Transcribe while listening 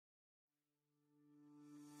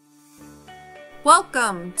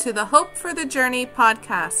Welcome to the Hope for the Journey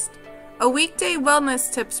podcast, a weekday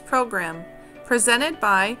wellness tips program presented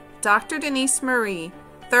by Dr. Denise Marie,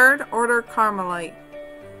 Third Order Carmelite.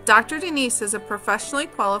 Dr. Denise is a professionally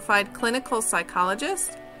qualified clinical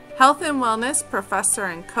psychologist, health and wellness professor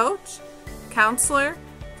and coach, counselor,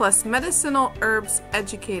 plus medicinal herbs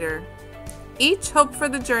educator. Each Hope for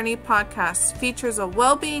the Journey podcast features a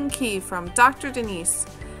well-being key from Dr. Denise,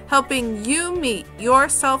 helping you meet your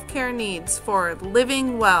self-care needs for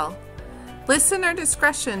living well. Listener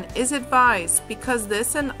discretion is advised because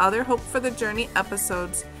this and other Hope for the Journey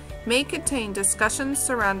episodes may contain discussions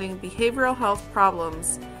surrounding behavioral health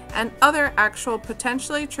problems and other actual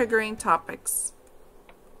potentially triggering topics.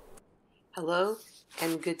 Hello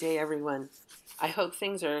and good day, everyone. I hope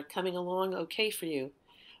things are coming along okay for you.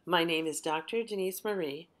 My name is Dr. Denise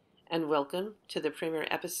Marie, and welcome to the premiere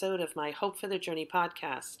episode of my Hope for the Journey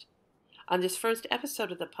podcast. On this first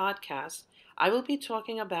episode of the podcast, I will be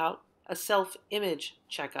talking about a self-image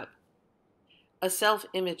checkup. A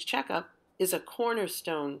self-image checkup is a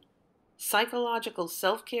cornerstone psychological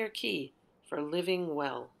self-care key for living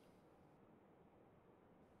well.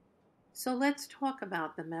 So let's talk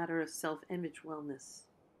about the matter of self-image wellness,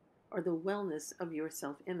 or the wellness of your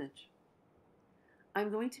self-image. I'm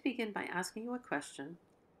going to begin by asking you a question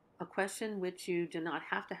which you do not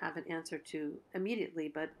have to have an answer to immediately,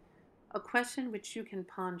 but a question which you can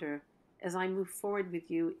ponder as I move forward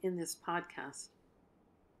with you in this podcast.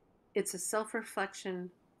 It's a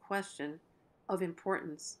self-reflection question of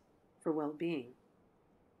importance for well-being.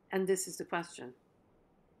 And this is the question: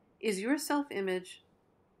 is your self-image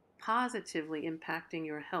positively impacting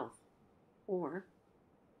your health? Or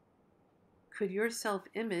could your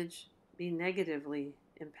self-image be negatively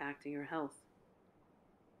impacting your health?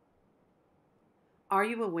 Are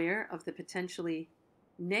you aware of the potentially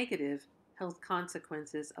negative health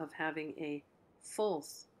consequences of having a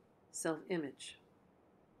false self-image?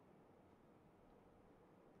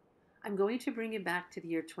 I'm going to bring you back to the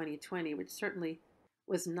year 2020, which certainly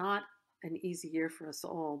was not an easy year for us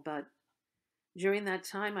all, but during that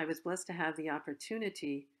time, I was blessed to have the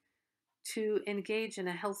opportunity to engage in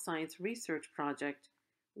a health science research project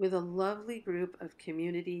with a lovely group of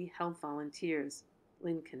community health volunteers,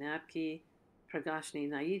 Lynn Kanapke, Pragashni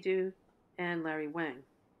Naidu, and Larry Wang.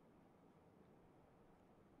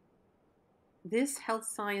 This health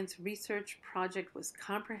science research project was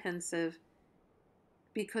comprehensive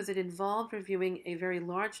because it involved reviewing a very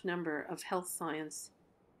large number of health science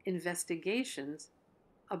investigations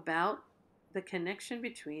about the connection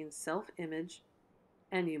between self-image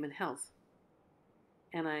and human health.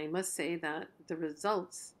 And I must say that the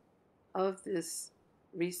results of this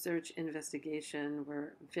research investigation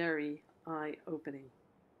were very eye-opening.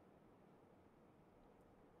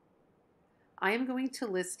 I am going to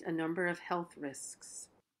list a number of health risks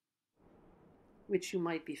which you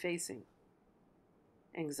might be facing: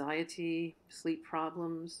 anxiety, sleep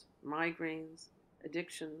problems, migraines,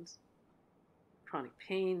 addictions, chronic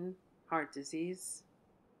pain, heart disease.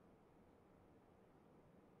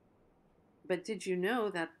 But did you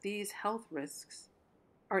know that these health risks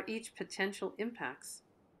are each potential impacts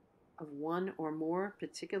of one or more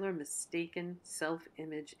particular mistaken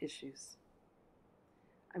self-image issues?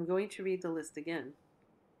 I'm going to read the list again: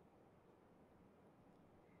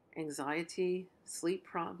 anxiety, sleep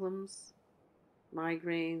problems,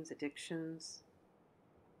 migraines, addictions,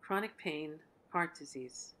 chronic pain, heart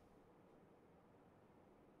disease.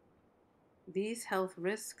 These health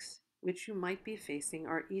risks which you might be facing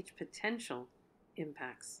are each potential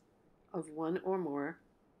impacts of one or more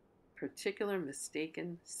particular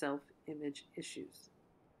mistaken self-image issues.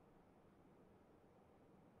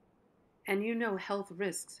 And you know health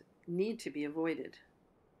risks need to be avoided.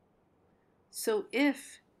 So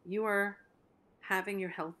if you are having your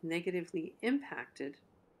health negatively impacted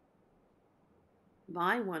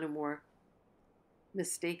by one or more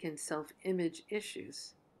mistaken self-image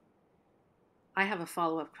issues, I have a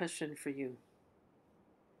follow-up question for you.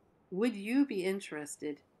 Would you be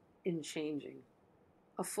interested in changing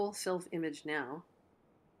a full self-image now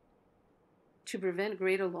to prevent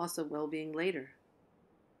greater loss of well-being later?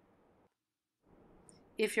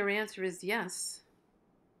 If your answer is yes,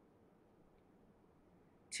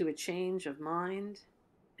 to a change of mind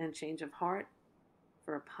and change of heart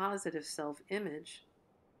for a positive self-image,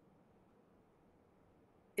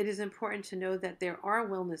 it is important to know that there are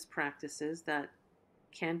wellness practices that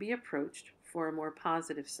can be approached for a more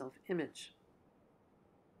positive self-image.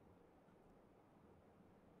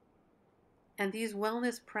 And these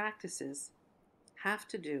wellness practices have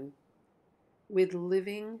to do with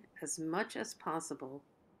living as much as possible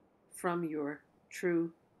from your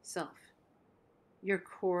true self. your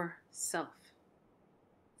core self.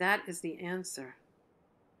 That is the answer.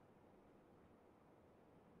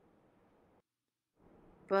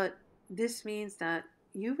 But this means that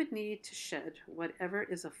you would need to shed whatever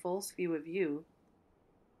is a false view of you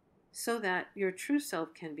so that your true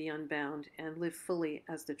self can be unbound and live fully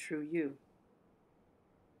as the true you.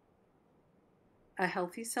 A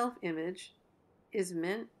healthy self-image is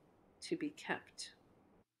meant to be kept.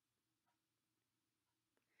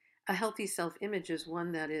 A healthy self-image is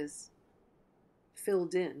one that is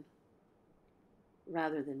filled in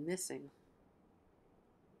rather than missing,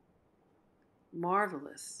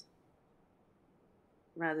 marvelous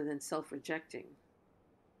rather than self-rejecting,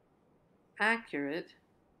 accurate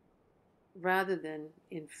rather than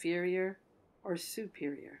inferior or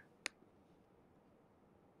superior,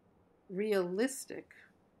 realistic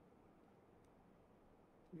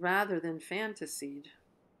rather than fantasied,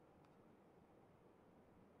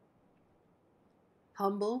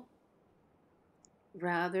 humble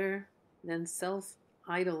rather than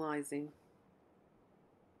self-idolizing,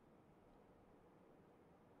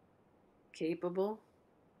 capable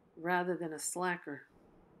rather than a slacker,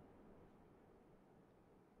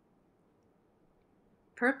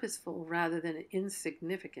 purposeful rather than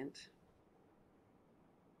insignificant,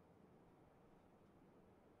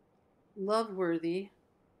 love-worthy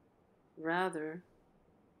rather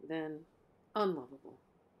than unlovable.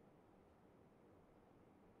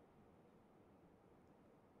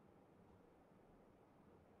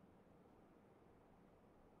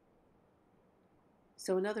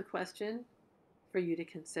 So another question for you to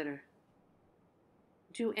consider.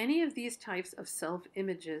 Do any of these types of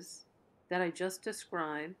self-images that I just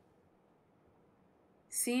described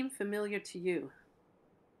seem familiar to you?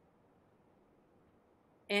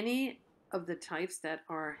 Any of the types that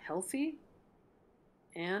are healthy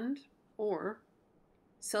and or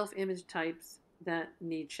self-image types that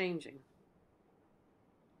need changing?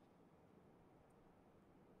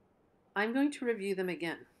 I'm going to review them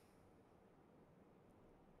again.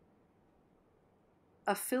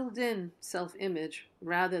 A filled-in self-image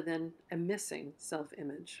rather than a missing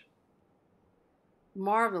self-image.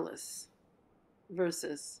 Marvelous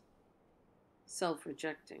versus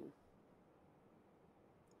self-rejecting.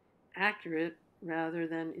 Accurate rather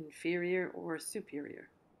than inferior or superior.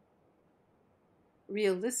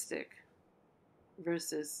 Realistic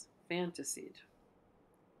versus fantasied.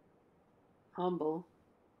 Humble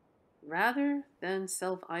rather than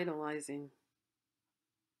self-idolizing.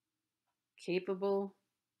 Capable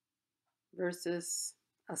versus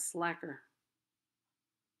a slacker.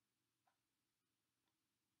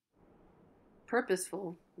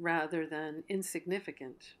 Purposeful rather than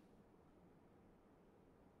insignificant.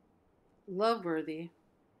 Love-worthy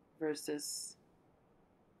versus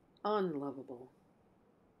unlovable.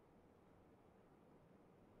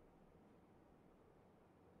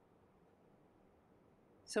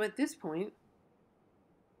 So at this point,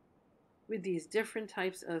 with these different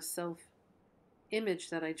types of self-image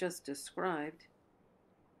that I just described,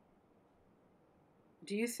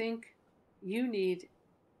 do you think you need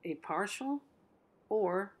a partial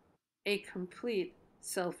or a complete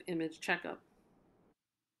self-image checkup?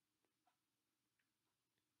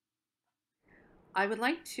 I would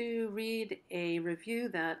like to read a review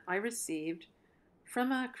that I received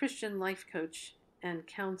from a Christian life coach and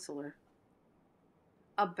counselor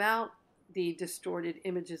about the distorted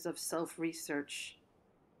images of self-research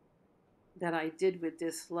that I did with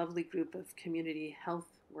this lovely group of community health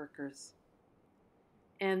workers.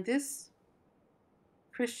 And this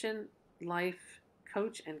Christian life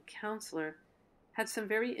coach and counselor had some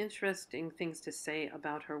very interesting things to say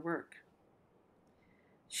about her work.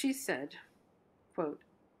 She said, quote,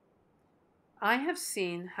 "I have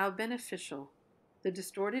seen how beneficial the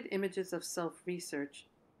distorted images of self-research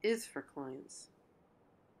is for clients.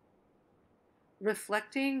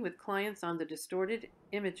 Reflecting with clients on the distorted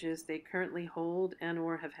images they currently hold and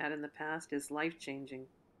or have had in the past is life-changing.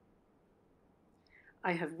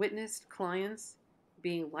 I have witnessed clients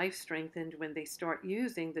being life-strengthened when they start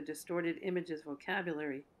using the distorted images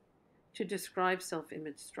vocabulary to describe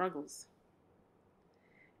self-image struggles.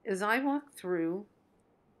 As I walk through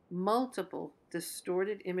multiple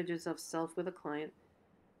distorted images of self with a client,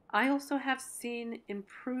 I also have seen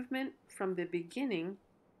improvement from the beginning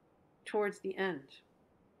towards the end.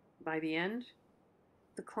 By the end,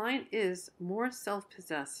 the client is more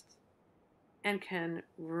self-possessed and can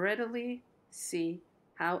readily see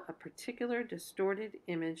how a particular distorted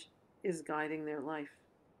image is guiding their life.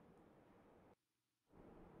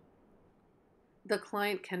 The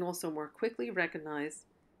client can also more quickly recognize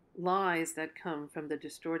lies that come from the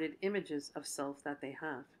distorted images of self that they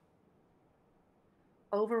have.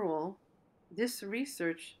 Overall, this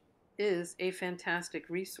research is a fantastic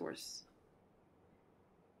resource,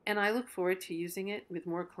 and I look forward to using it with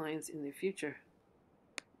more clients in the future.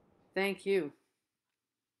 Thank you.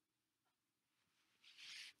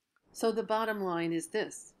 So the bottom line is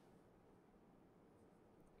this: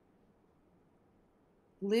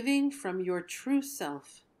 living from your true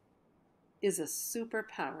self is a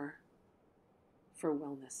superpower for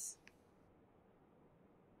wellness.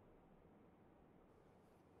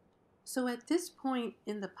 So at this point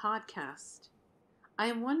in the podcast, I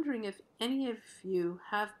am wondering if any of you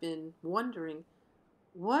have been wondering,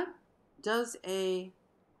 what does a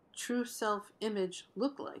true self-image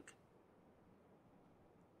look like?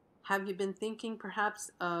 Have you been thinking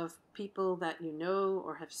perhaps of people that you know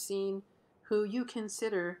or have seen who you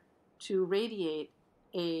consider to radiate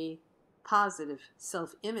a positive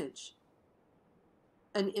self-image,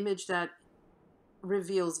 an image that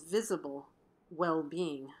reveals visible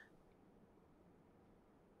well-being?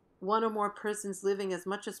 One or more persons living as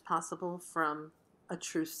much as possible from a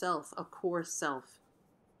true self, a core self,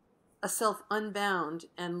 a self unbound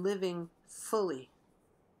and living fully.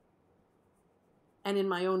 And in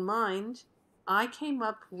my own mind, I came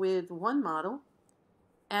up with one model,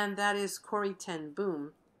 and that is Corrie ten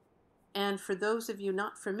Boom. And for those of you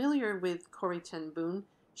not familiar with Corrie ten Boom,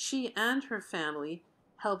 she and her family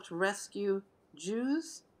helped rescue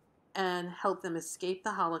Jews and help them escape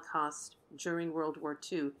the Holocaust during World War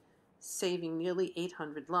II, saving nearly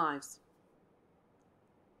 800 lives.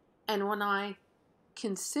 And when I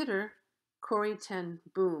consider Corrie ten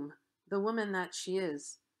Boom, the woman that she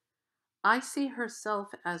is, I see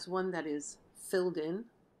herself as one that is filled in,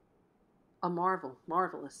 a marvel,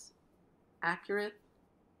 marvelous, accurate,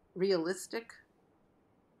 realistic,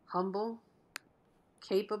 humble,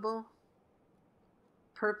 capable,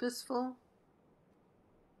 purposeful,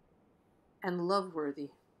 and love-worthy.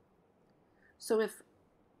 So if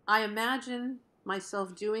I imagine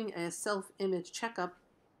myself doing a self-image checkup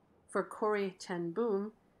for Corrie ten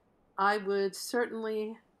Boom, I would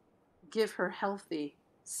certainly give her healthy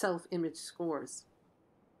self-image scores.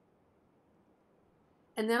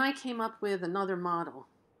 And then I came up with another model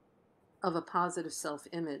of a positive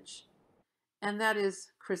self-image, and that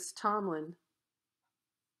is Chris Tomlin,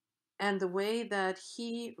 and the way that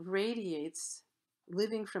he radiates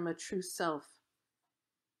living from a true self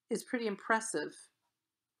is pretty impressive.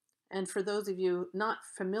 And for those of you not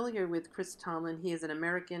familiar with Chris Tomlin, he is an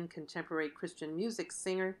American contemporary Christian music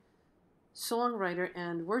singer, songwriter,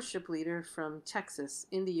 and worship leader from Texas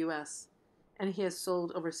in the US, and he has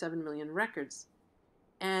sold over 7 million records.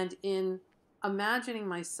 And in imagining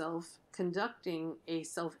myself conducting a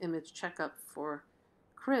self-image checkup for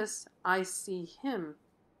Chris, I see him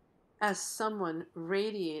as someone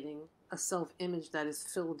radiating a self-image that is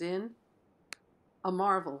filled in, a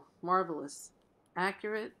marvel, marvelous,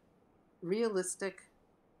 accurate, realistic,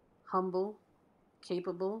 humble,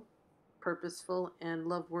 capable, purposeful, and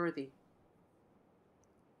love-worthy.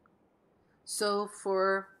 So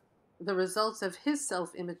for the results of his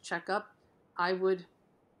self-image checkup, I would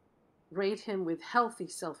rate him with healthy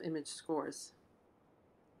self-image scores.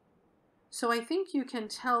 So I think you can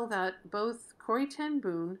tell that both Corrie ten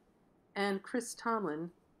Boom and Chris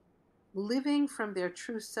Tomlin, living from their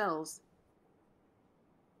true selves,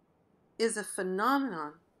 is a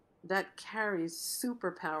phenomenon that carries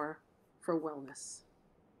superpower for wellness.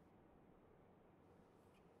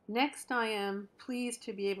 Next, I am pleased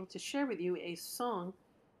to be able to share with you a song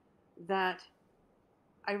that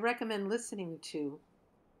I recommend listening to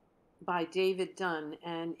by David Dunn,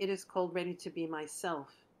 and it is called Ready to Be Myself.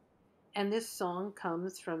 And this song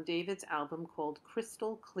comes from David's album called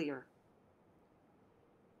Crystal Clear.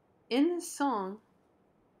 In this song,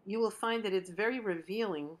 you will find that it's very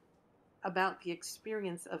revealing about the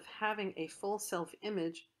experience of having a full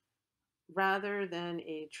self-image rather than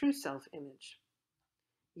a true self-image.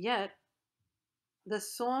 Yet, the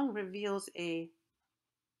song reveals a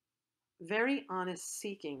very honest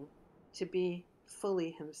seeking to be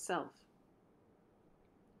fully himself.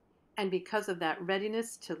 And because of that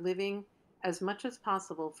readiness to living as much as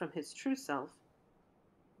possible from his true self,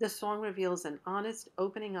 the song reveals an honest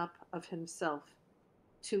opening up of himself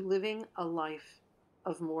to living a life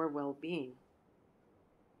of more well-being.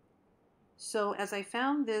 So as I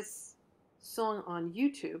found this song on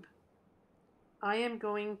YouTube, I am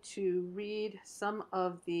going to read some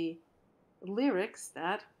of the lyrics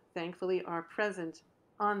that thankfully are present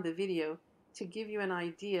on the video to give you an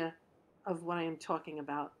idea of what I am talking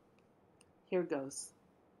about. Here goes.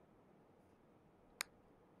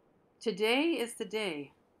 Today is the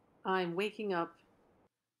day I'm waking up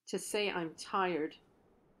to say I'm tired.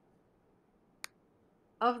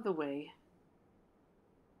 of the way,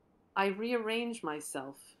 I rearrange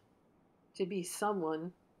myself to be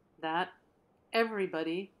someone that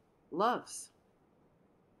everybody loves.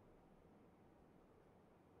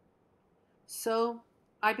 So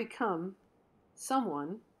I become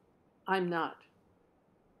someone I'm not.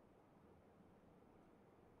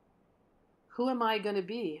 Who am I going to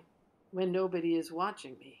be when nobody is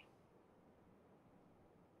watching me?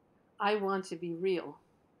 I want to be real.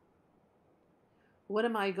 What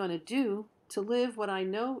am I going to do to live what I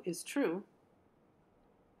know is true?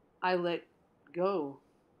 I let go.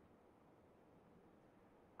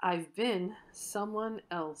 I've been someone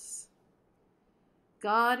else.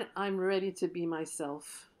 God, I'm ready to be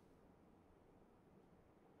myself.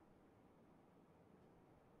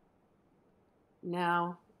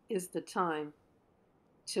 Now is the time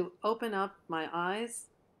to open up my eyes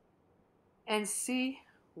and see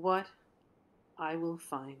what I will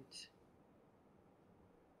find.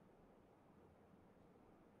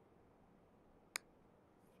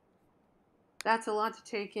 That's a lot to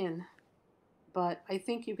take in, but I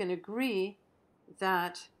think you can agree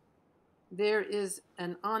that there is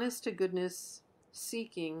an honest to goodness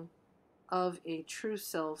seeking of a true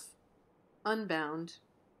self, unbound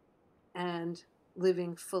and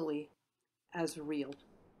living fully as real.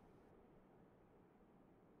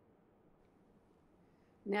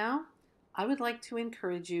 Now, I would like to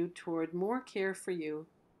encourage you toward more care for you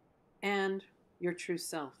and your true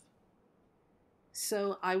self.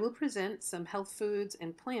 So I will present some health foods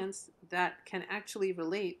and plants that can actually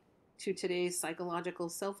relate to today's psychological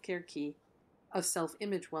self-care key of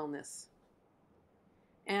self-image wellness.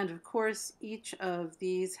 And of course, each of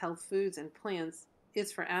these health foods and plants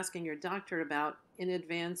is for asking your doctor about in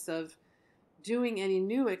advance of doing any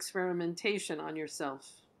new experimentation on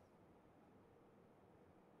yourself.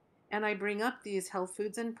 And I bring up these health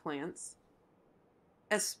foods and plants,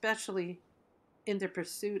 especially in the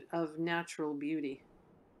pursuit of natural beauty.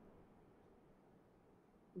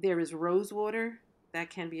 There is rose water that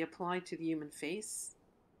can be applied to the human face,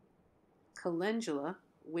 calendula,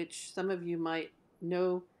 which some of you might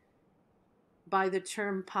know by the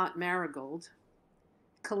term pot marigold.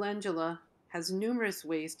 Calendula has numerous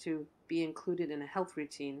ways to be included in a health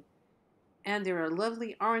routine, and there are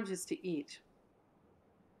lovely oranges to eat,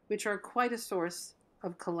 which are quite a source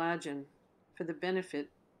of collagen for the benefit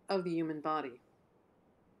of the human body.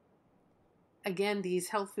 Again, these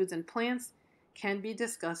health foods and plants can be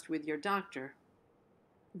discussed with your doctor,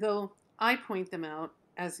 though I point them out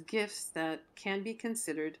as gifts that can be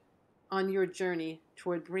considered on your journey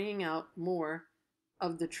toward bringing out more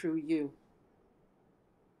of the true you.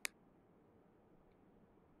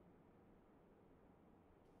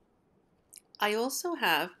 I also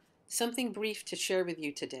have something brief to share with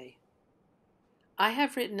you today. I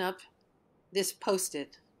have written up this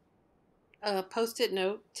post-it, a post-it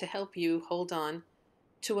note to help you hold on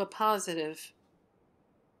to a positive,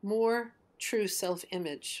 more true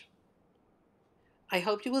self-image. I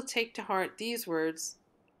hope you will take to heart these words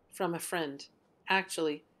from a friend,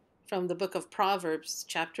 actually from the book of Proverbs,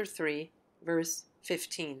 chapter 3, verse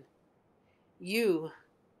 15. You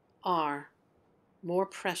are more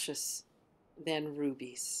precious than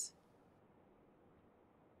rubies.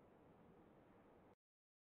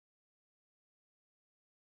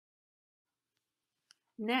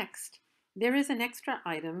 Next, there is an extra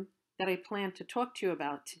item that I plan to talk to you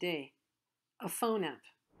about today, a phone app,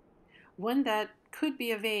 one that could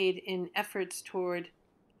be of aid in efforts toward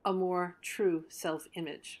a more true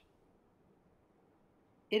self-image.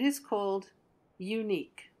 It is called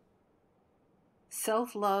Unique,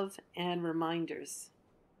 Self-Love and Reminders,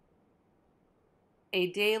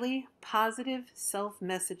 a daily positive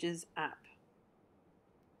self-messages app.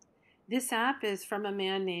 This app is from a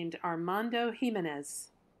man named Armando Jimenez,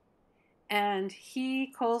 and he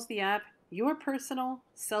calls the app Your Personal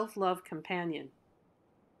Self-Love Companion.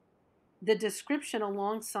 The description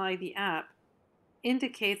alongside the app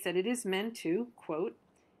indicates that it is meant to, quote,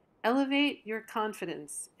 elevate your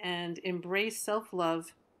confidence and embrace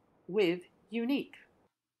self-love with Unique.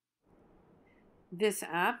 This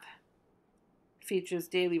app features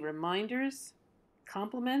daily reminders,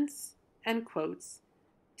 compliments, and quotes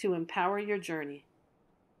to empower your journey.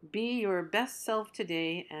 Be your best self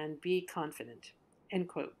today and be confident, end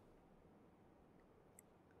quote.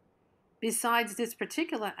 Besides this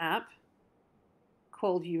particular app,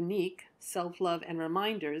 called Unique, Self-Love and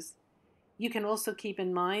Reminders, you can also keep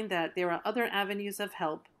in mind that there are other avenues of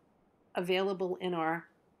help available in our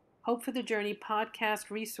Hope for the Journey podcast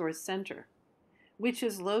resource center, which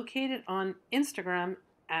is located on Instagram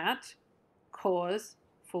at Cause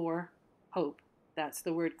for Hope. That's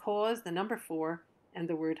the word cause, the number 4, and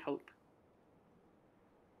the word hope.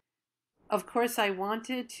 Of course, I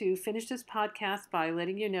wanted to finish this podcast by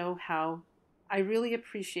letting you know how I really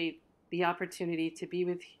appreciate the opportunity to be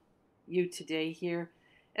with you today here,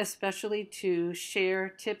 especially to share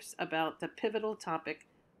tips about the pivotal topic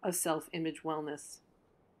of self-image wellness.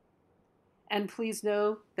 And please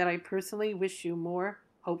know that I personally wish you more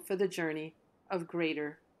hope for the journey of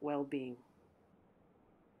greater well-being.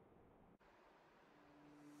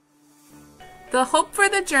 The Hope for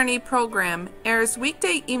the Journey program airs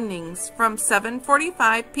weekday evenings from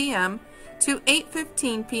 7:45 p.m. to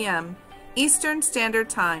 8:15 p.m. Eastern Standard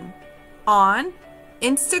Time on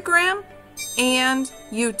Instagram and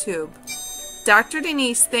YouTube. Dr.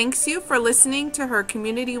 Denise thanks you for listening to her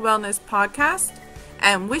Community Wellness podcast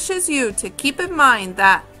and wishes you to keep in mind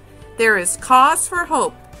that there is cause for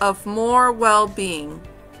hope of more well-being.